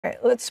Right,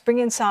 let's bring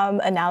in some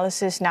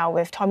analysis now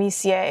with Tommy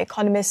Xie,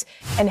 economist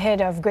and head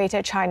of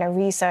Greater China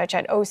Research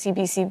at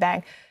OCBC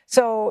Bank.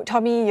 So,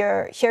 Tommy,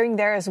 you're hearing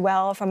there as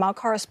well from our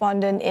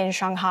correspondent in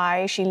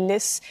Shanghai. She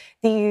lists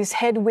these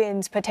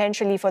headwinds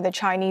potentially for the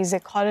Chinese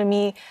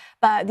economy.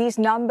 But these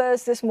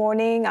numbers this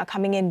morning are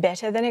coming in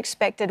better than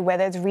expected,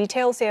 whether it's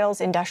retail sales,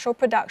 industrial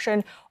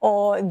production,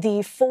 or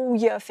the full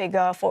year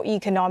figure for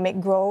economic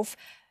growth.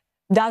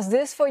 Does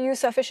this for you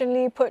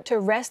sufficiently put to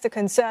rest the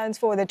concerns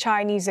for the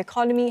Chinese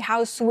economy?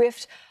 How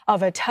swift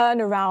of a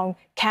turnaround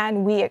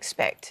can we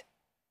expect?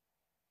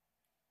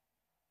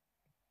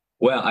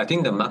 Well, I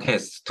think the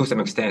market, to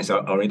some extent, is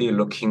already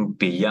looking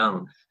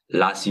beyond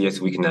last year's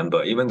weak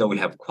number, even though we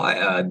have quite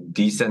a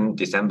decent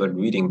December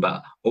reading.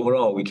 But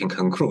overall, we can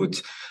conclude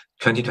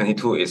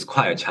 2022 is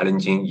quite a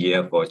challenging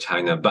year for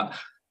China. But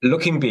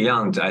looking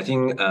beyond, I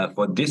think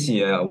for this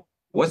year,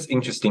 what's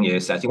interesting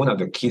is I think one of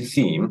the key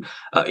themes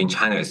in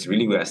China is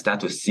really we are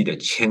starting to see the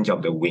change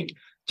of the wind.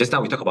 Just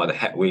now we talk about the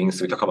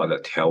headwinds, we talk about the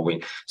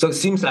tailwind. So it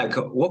seems like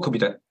what could be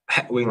the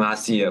headwind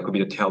last year could be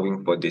the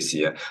tailwind for this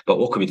year, but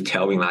what could be the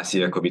tailwind last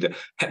year could be the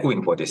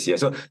headwind for this year.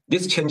 So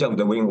this change of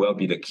the wind will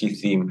be the key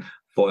theme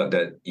for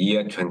the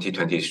year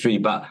 2023.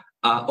 But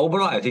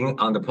overall, I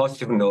think on the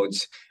positive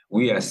notes,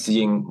 we are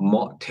seeing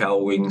more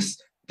tailwinds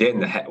than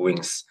the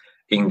headwinds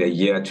in the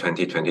year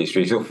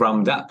 2023. So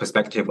from that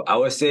perspective, I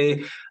would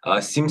say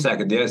seems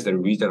like there's the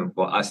reason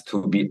for us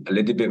to be a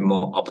little bit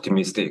more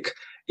optimistic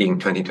in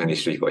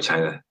 2023 for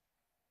China.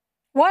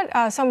 What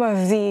are some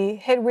of the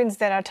headwinds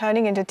that are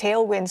turning into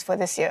tailwinds for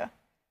this year?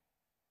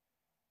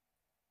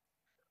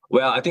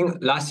 Well, I think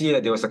last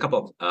year there was a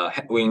couple of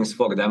headwinds.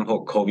 For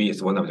example, COVID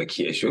is one of the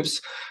key issues.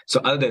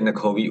 So other than the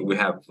COVID, we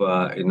have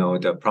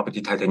the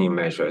property tightening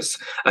measures.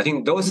 I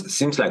think those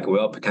seems like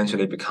will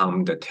potentially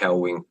become the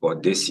tailwind for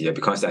this year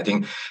because I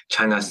think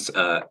China's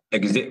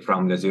exit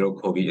from the zero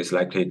COVID is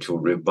likely to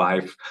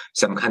revive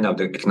some kind of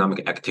the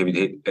economic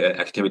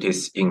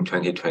activities in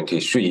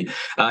 2023.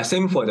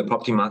 Same for the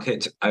property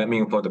market. I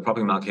mean, for the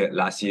property market,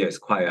 last year is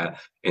quite a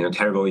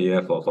terrible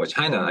year for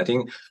China. I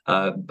think,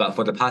 but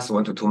for the past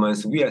 1 to 2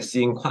 months, we are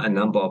seeing quite a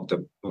number of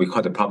we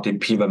call the property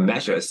pivot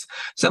measures.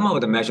 Some of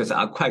the measures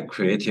are quite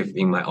creative,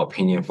 in my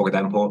opinion. For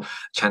example,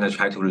 China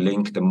tried to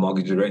link the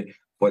mortgage rate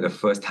for the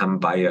first-time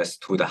buyers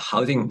to the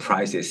housing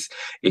prices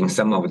in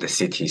some of the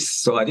cities.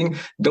 So I think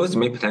those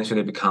may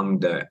potentially become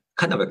the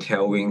kind of a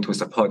tailwind to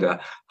support the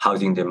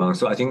housing demand.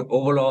 So I think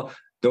overall,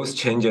 those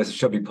changes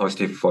should be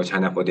positive for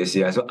China for this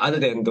year. So other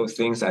than those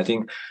things, I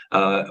think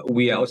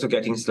we are also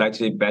getting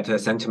slightly better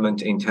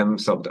sentiment in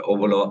terms of the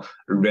overall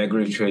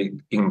regulatory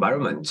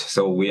environment.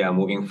 So we are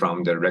moving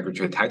from the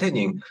regulatory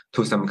tightening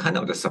to some kind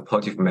of the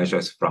supportive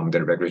measures from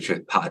the regulatory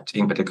part,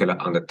 in particular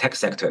on the tech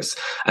sectors.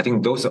 I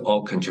think those are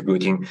all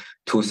contributing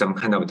to some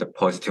kind of the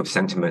positive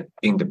sentiment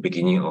in the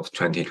beginning of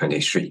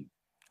 2023.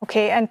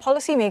 Okay, and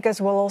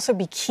policymakers will also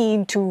be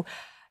keen to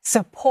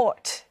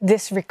support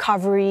this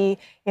recovery,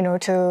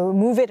 to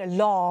move it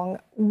along.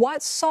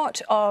 What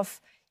sort of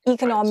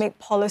economic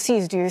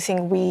policies do you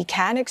think we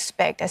can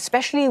expect,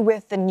 especially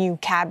with the new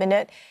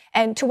cabinet?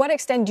 And to what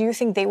extent do you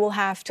think they will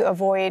have to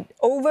avoid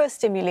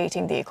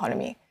overstimulating the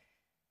economy?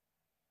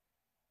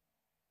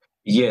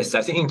 Yes,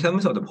 I think in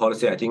terms of the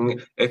policy, I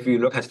think if you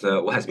look at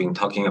what has been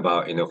talking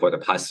about, for the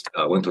past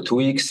 1 to 2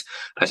 weeks,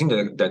 I think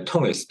the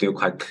tone is still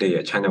quite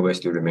clear. China will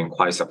still remain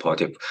quite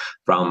supportive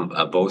from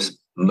both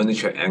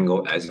monetary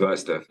angle as well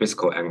as the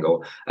fiscal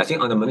angle. I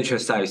think on the monetary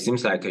side, it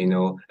seems like,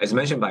 as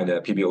mentioned by the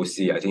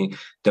PBOC, I think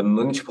the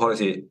monetary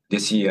policy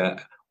this year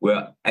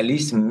will at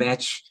least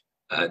match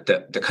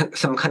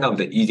some kind of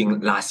the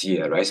easing last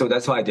year, right? So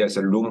that's why there's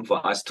a room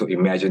for us to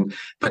imagine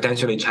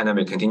potentially China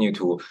may continue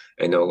to,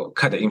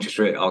 cut the interest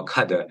rate or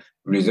cut the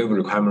reserve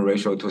requirement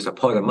ratio to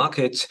support the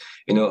market,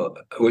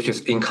 which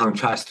is in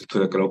contrast to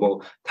the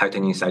global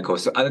tightening cycle.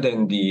 So other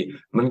than the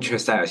monetary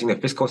side, I think the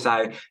fiscal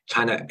side,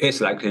 China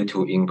is likely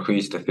to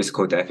increase the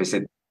fiscal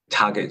deficit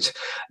target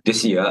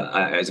this year,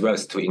 as well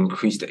as to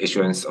increase the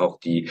issuance of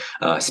the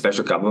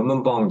special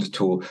government bond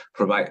to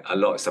provide a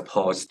lot of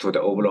support to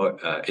the overall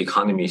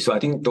economy. So I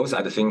think those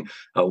are the things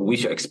we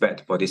should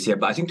expect for this year.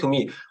 But I think to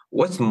me,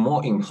 what's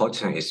more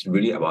important is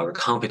really about the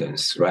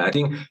confidence, right? I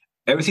think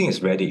everything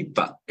is ready,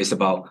 but it's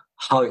about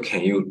how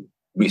can you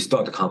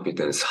restore the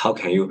confidence? How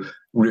can you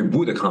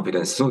reboot the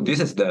confidence? So this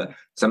is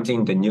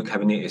something the new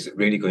cabinet is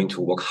really going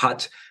to work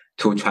hard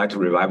to try to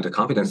revive the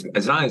confidence.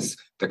 As long as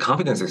the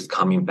confidence is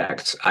coming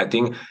back, I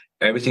think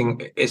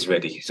everything is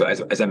ready. So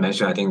as I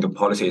mentioned, I think the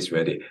policy is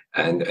ready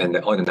and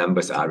all the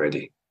numbers are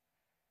ready.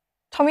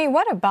 Tommy,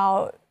 what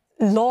about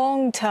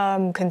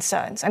long-term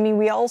concerns? I mean,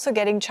 we are also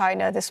getting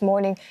China this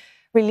morning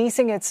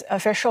releasing its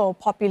official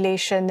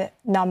population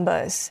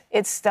numbers.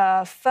 It's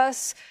the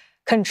first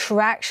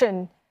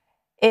contraction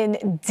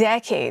in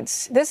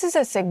decades. This is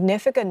a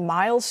significant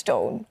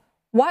milestone.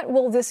 What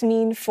will this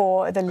mean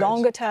for the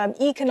longer-term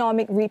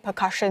economic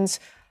repercussions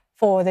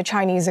for the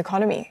Chinese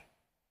economy?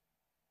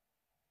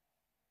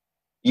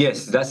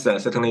 Yes, that's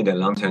certainly the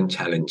long-term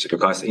challenge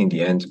because in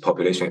the end,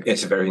 population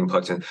is a very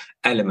important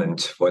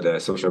element for the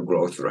social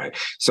growth, right?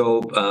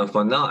 So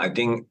for now, I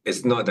think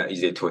it's not that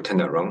easy to turn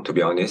around. To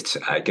be honest,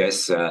 I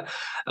guess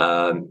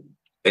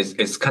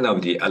it's kind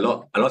of a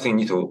lot of things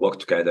need to work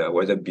together,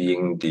 whether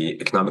being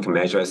the economic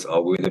measures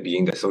or whether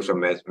being the social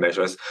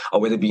measures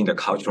or whether being the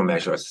cultural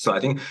measures. So I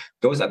think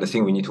those are the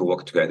things we need to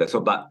work together. So,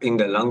 but in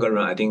the longer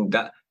run, I think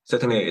that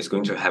certainly is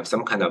going to have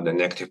some kind of the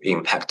negative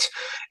impact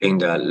in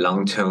the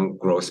long-term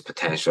growth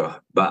potential.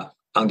 But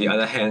on the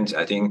other hand,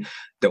 I think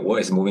the world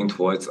is moving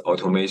towards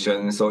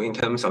automation. So in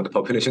terms of the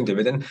population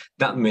dividend,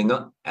 that may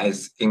not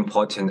as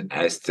important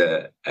as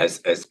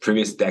as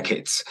previous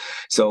decades.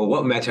 So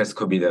what matters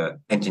could be the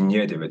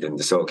engineer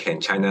dividend. So can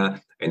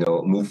China,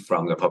 move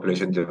from the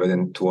population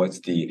dividend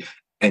towards the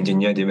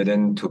engineer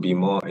dividend to be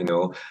more,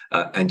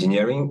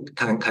 engineering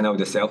kind of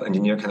the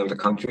self-engineer kind of the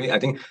country? I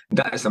think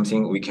that is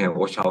something we can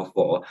watch out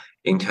for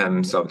in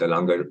terms of the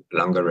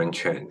longer run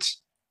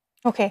trends.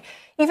 Okay,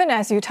 even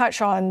as you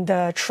touch on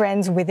the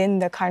trends within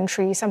the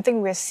country,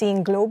 something we're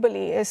seeing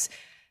globally is,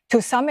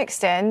 to some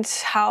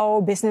extent,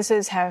 how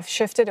businesses have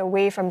shifted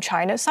away from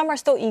China. Some are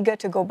still eager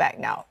to go back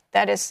now.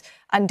 That is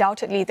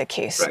undoubtedly the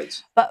case.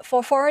 Right. But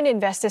for foreign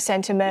investor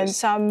sentiment, Yes.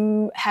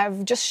 some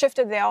have just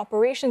shifted their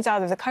operations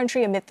out of the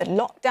country amid the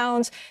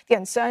lockdowns, the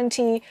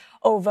uncertainty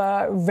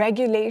over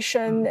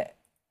regulation.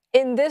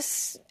 In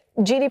this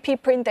GDP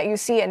print that you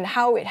see and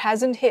how it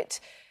hasn't hit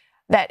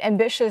that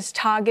ambitious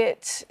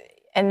target,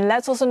 and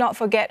let's also not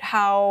forget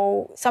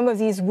how some of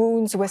these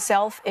wounds were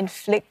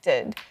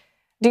self-inflicted.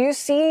 Do you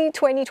see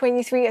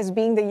 2023 as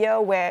being the year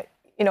where,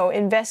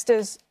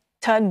 investors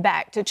turn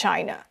back to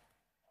China?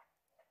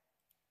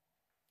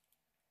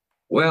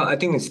 Well, I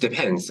think it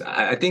depends.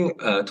 I think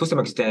to some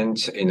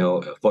extent,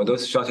 for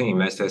those short-term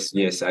investors,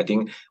 yes, I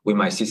think we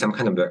might see some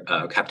kind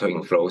of capital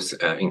inflows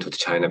into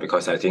China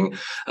because I think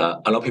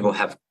a lot of people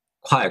have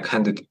quite a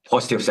kind of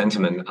positive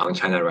sentiment on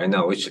China right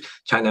now, which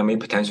China may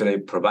potentially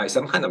provide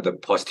some kind of the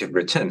positive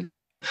return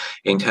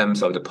in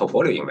terms of the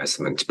portfolio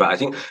investment. But I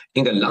think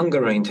in the longer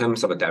run, in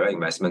terms of a direct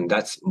investment,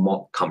 that's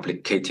more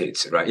complicated,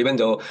 right? Even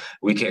though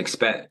we can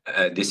expect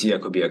this year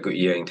could be a good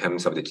year in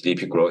terms of the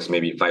GDP growth,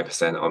 maybe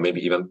 5% or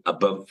maybe even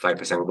above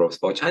 5% growth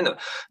for China.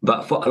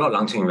 But for a lot of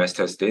long-term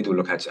investors, they do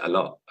look at a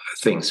lot of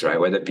things, right?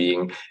 Whether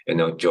being,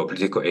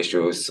 geopolitical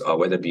issues or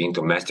whether being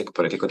domestic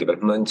political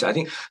development. I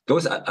think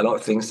those are a lot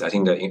of things I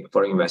think the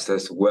foreign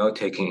investors will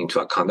take into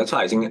account. That's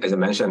why I think, as I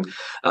mentioned,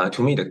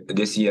 to me,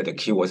 this year, the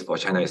key words for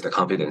China is the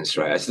confidence,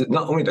 right? It's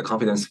not only the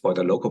confidence for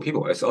the local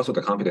people, it's also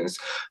the confidence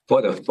for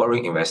the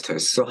foreign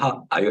investors. So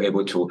how are you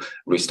able to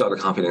restore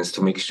the confidence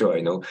to make sure,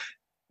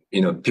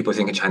 people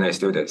think China is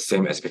still the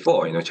same as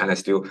before, China is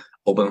still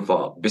open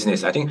for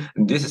business. I think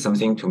this is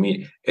something to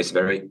me is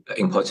very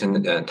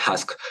important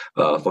task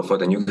for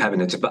the new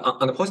cabinet. But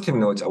on a positive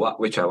note,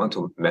 which I want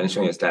to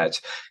mention is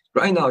that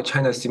right now,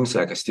 China seems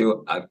like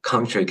still a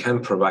country can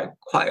provide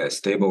quite a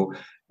stable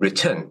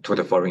return to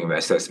the foreign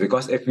investors,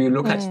 because if you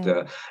look at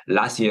the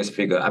last year's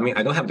figure, I mean,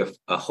 I don't have the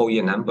whole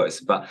year numbers,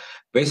 but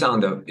based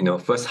on the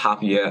first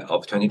half year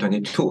of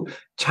 2022,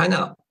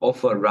 China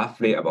offered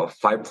roughly about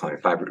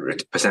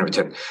 5.5%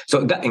 return.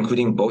 So that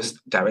including both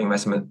direct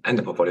investment and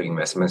the portfolio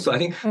investment. So I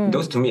think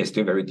those to me is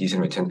still very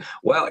decent return.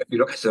 Well, if you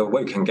look at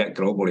what you can get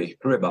globally,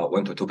 probably about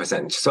 1 to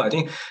 2%. So I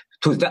think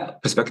to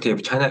that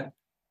perspective, China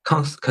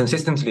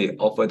consistently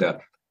offered a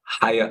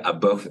higher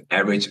above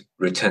average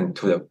return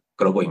to the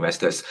global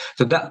investors.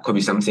 So that could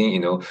be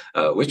something,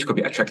 which could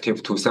be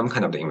attractive to some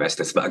kind of the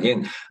investors. But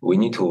again, we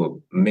need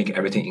to make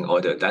everything in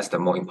order. That's the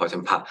more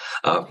important part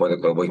for the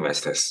global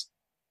investors.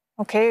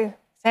 Okay,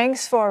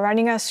 thanks for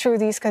running us through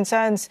these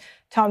concerns,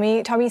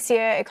 Tommy. Tommy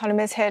Xie,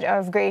 economist, head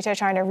of Greater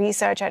China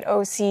Research at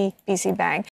OCBC Bank.